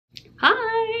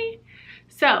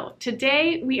So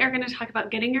today we are going to talk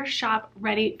about getting your shop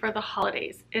ready for the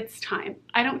holidays. It's time.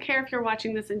 I don't care if you're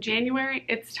watching this in January,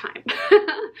 it's time.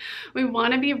 We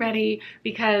want to be ready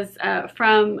because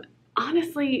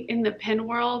honestly, in the pin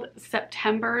world,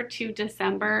 September to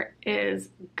December is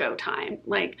go time.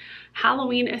 Like,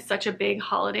 Halloween is such a big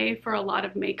holiday for a lot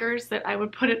of makers that I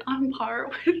would put it on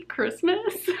par with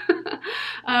Christmas,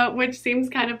 which seems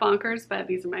kind of bonkers, but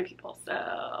these are my people,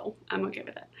 so I'm okay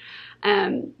with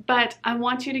it. But I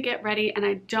want you to get ready, and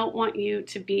I don't want you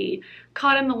to be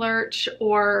caught in the lurch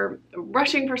or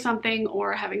rushing for something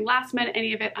or having last minute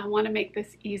any of it. I want to make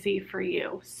this easy for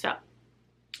you. So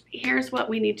here's what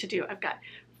we need to do. I've got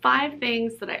 5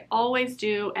 things that I always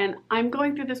do, and I'm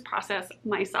going through this process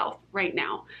myself right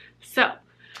now. So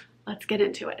let's get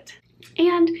into it.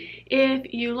 And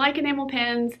if you like enamel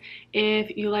pins,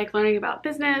 if you like learning about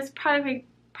business,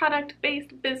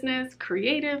 product-based business,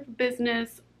 creative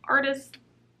business, artist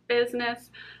business,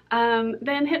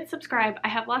 then hit subscribe. I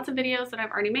have lots of videos that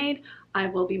I've already made. I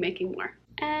will be making more.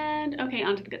 And okay,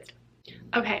 on to the good stuff.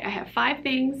 Okay, I have 5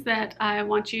 things that I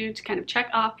want you to kind of check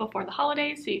off before the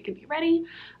holidays so you can be ready.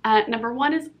 Number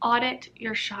 1 is audit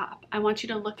your shop. I want you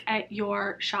to look at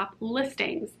your shop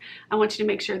listings. I want you to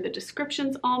make sure the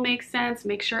descriptions all make sense,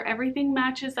 make sure everything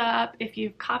matches up. If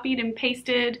you've copied and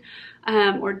pasted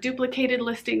or duplicated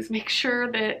listings, make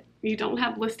sure that you don't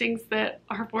have listings that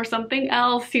are for something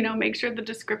else. You know, make sure the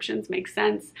descriptions make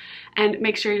sense, and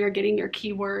make sure you're getting your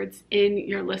keywords in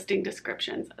your listing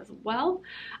descriptions as well.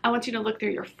 I want you to look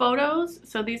through your photos.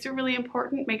 So these are really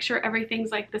important. Make sure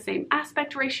everything's like the same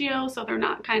aspect ratio, so they're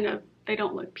not they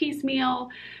don't look piecemeal.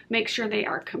 Make sure they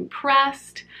are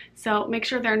compressed. So make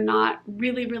sure they're not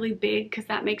really, really big, because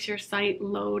that makes your site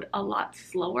load a lot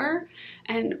slower.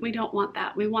 And we don't want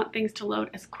that. We want things to load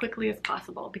as quickly as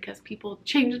possible because people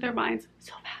change their minds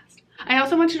so fast. I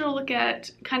also want you to look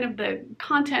at kind of the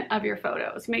content of your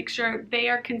photos. Make sure they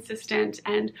are consistent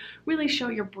and really show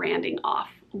your branding off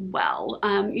well.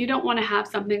 You don't want to have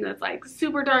something that's like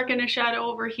super dark in a shadow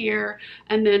over here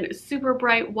and then super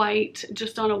bright white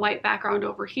just on a white background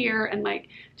over here, and like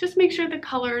just make sure the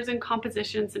colors and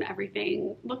compositions and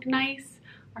everything look nice,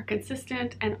 are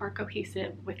consistent, and are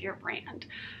cohesive with your brand.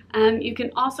 You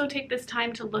can also take this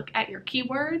time to look at your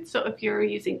keywords. So if you're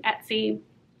using Etsy,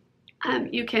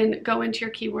 you can go into your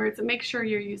keywords and make sure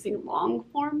you're using long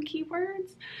form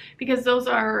keywords, because those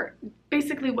are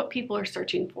basically what people are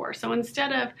searching for. So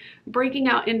instead of breaking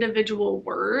out individual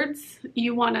words,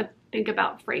 you want to think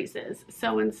about phrases.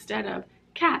 So instead of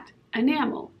cat,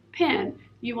 enamel, pin,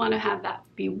 you want to have that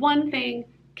be one thing,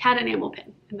 cat enamel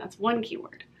pin, and that's one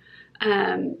keyword.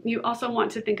 You also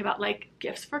want to think about like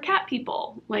gifts for cat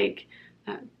people, like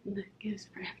gifts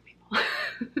for cat people.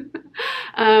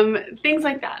 Things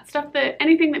like that,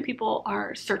 anything that people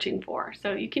are searching for.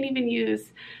 So you can even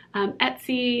use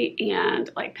Etsy and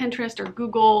like Pinterest or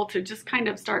Google to just kind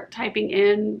of start typing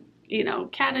in, you know,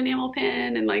 cat enamel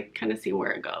pin, and like kind of see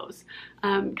where it goes,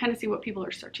 kind of see what people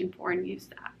are searching for and use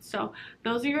that. So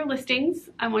those are your listings.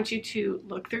 I want you to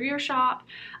look through your shop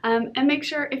and make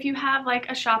sure if you have like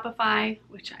a Shopify,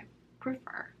 which I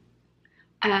prefer,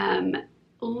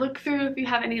 look through if you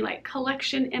have any like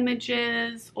collection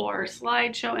images or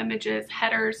slideshow images,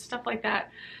 headers, stuff like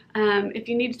that. If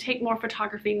you need to take more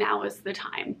photography, now is the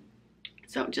time.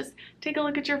 So just take a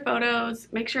look at your photos,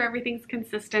 make sure everything's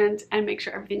consistent, and make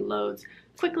sure everything loads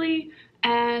quickly,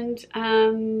 and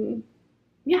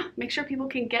yeah, make sure people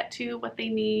can get to what they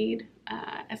need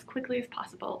as quickly as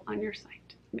possible on your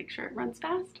site. Make sure it runs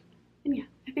fast, and yeah,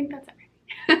 I think that's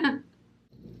everything.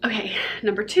 Okay,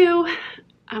 number 2.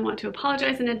 I want to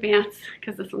apologize in advance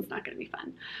because this one's not going to be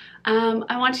fun.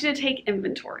 I want you to take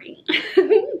inventory.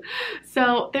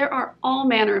 So there are all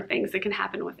manner of things that can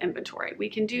happen with inventory. We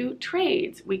can do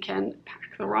trades. We can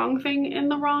pack the wrong thing in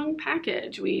the wrong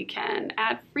package. We can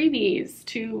add freebies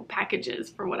to packages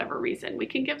for whatever reason. We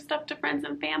can give stuff to friends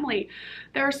and family.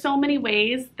 There are so many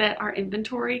ways that our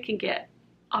inventory can get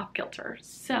off kilter.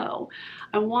 So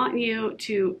I want you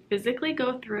to physically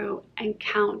go through and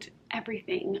count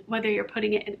everything, whether you're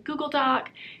putting it in Google Doc,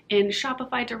 in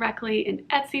Shopify directly, in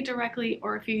Etsy directly,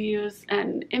 or if you use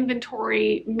an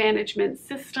inventory management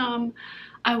system.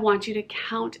 I want you to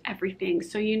count everything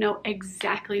so you know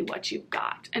exactly what you've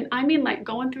got. And I mean like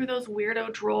going through those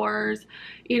weirdo drawers,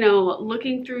 you know,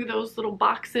 looking through those little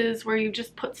boxes where you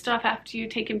just put stuff after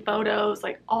you've taken photos,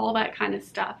 like all that kind of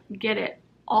stuff. Get it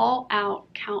all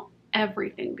out, count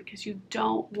everything, because you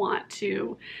don't want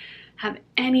to have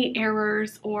any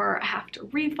errors or have to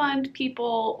refund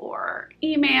people or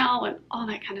email and all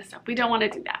that kind of stuff. We don't want to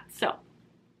do that. So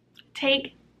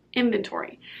take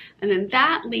inventory. And then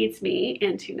that leads me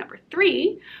into number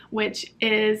 3, which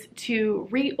is to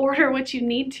reorder what you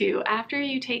need to. After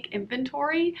you take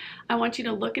inventory, I want you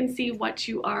to look and see what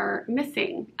you are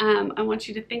missing. I want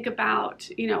you to think about,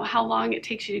 you know, how long it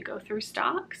takes you to go through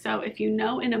stock. So if you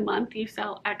know in a month you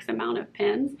sell X amount of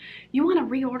pins, you want to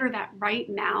reorder that right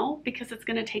now, because it's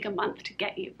going to take a month to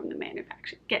get you from the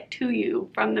manufacturer, get to you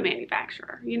from the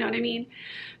manufacturer. You know what I mean?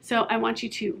 So I want you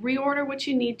to reorder what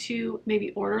you need to,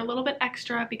 maybe order a little bit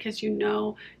extra, because you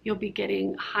know you'll be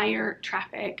getting higher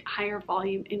traffic, higher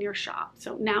volume in your shop.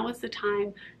 So now is the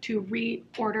time to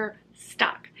reorder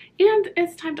stock. And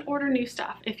it's time to order new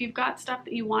stuff. If you've got stuff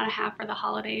that you want to have for the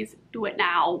holidays, do it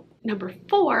now. Number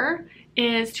 4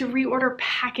 is to reorder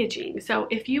packaging. So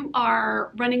if you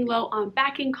are running low on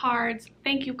backing cards,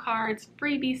 thank you cards,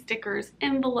 freebie stickers,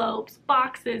 envelopes,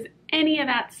 boxes, any of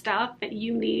that stuff that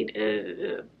you need,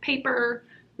 paper,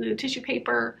 tissue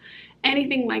paper,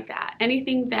 anything like that,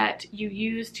 anything that you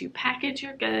use to package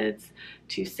your goods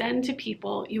to send to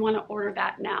people, you want to order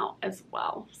that now as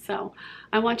well. So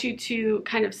I want you to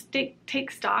kind of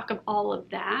take stock of all of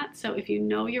that. So if you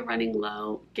know you're running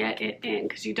low, get it in,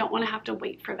 because you don't want to have to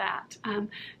wait for that.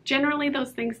 Generally,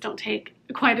 those things don't take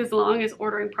quite as long as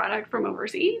ordering product from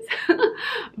overseas,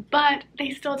 but they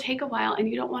still take a while, and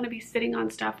you don't want to be sitting on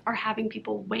stuff or having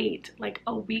people wait like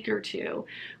a week or 2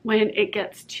 when it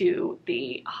gets to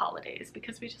the holidays,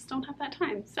 because we just don't have that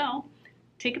time. So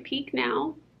take a peek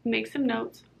now, make some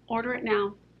notes, order it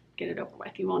now, get it over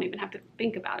with. You won't even have to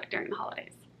think about it during the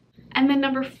holidays. And then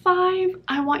number 5,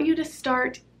 I want you to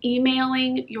start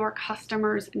emailing your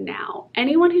customers now.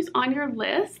 Anyone who's on your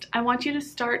list, I want you to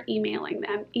start emailing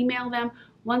them. Email them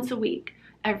once a week,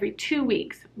 every 2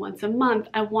 weeks, once a month.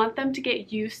 I want them to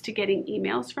get used to getting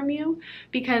emails from you,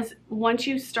 because once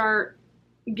you start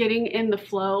getting in the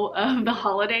flow of the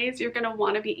holidays, you're going to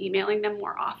want to be emailing them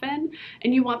more often,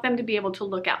 and you want them to be able to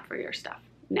look out for your stuff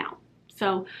now.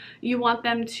 So you want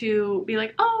them to be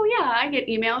like, oh yeah, I get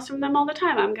emails from them all the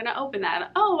time. I'm gonna open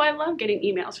that. Oh, I love getting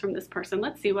emails from this person.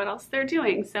 Let's see what else they're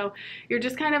doing. So you're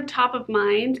just kind of top of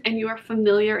mind, and you are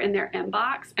familiar in their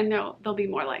inbox, and they'll be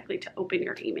more likely to open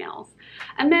your emails.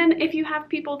 And then if you have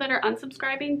people that are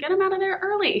unsubscribing, get them out of there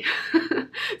early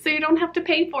so you don't have to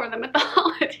pay for them at the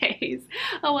holidays.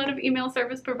 A lot of email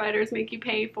service providers make you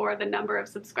pay for the number of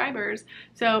subscribers.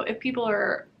 So if people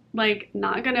are like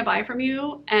not gonna buy from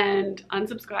you and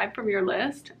unsubscribe from your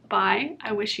list, bye,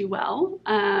 I wish you well,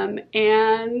 and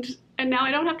now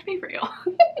I don't have to pay for you.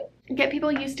 Get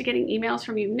people used to getting emails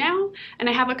from you now, and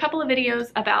I have a couple of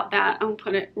videos about that. I'll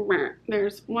put it,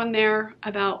 there's one there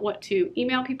about what to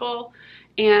email people,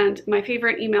 and my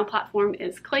favorite email platform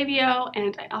is Klaviyo,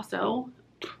 and I also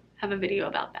have a video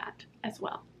about that as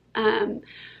well.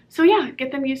 So yeah,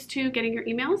 get them used to getting your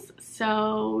emails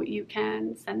so you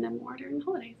can send them more during the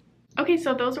holidays. Okay,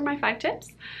 so those are my 5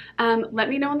 tips. Let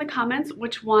me know in the comments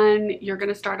which one you're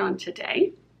gonna start on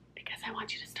today, because I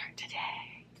want you to start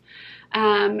today.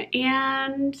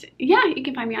 And yeah, you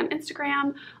can find me on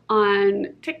Instagram, on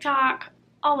TikTok,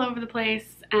 all over the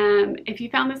place. If you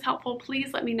found this helpful,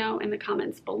 please let me know in the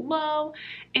comments below.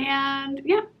 And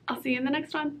yeah, I'll see you in the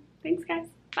next one. Thanks guys,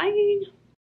 bye.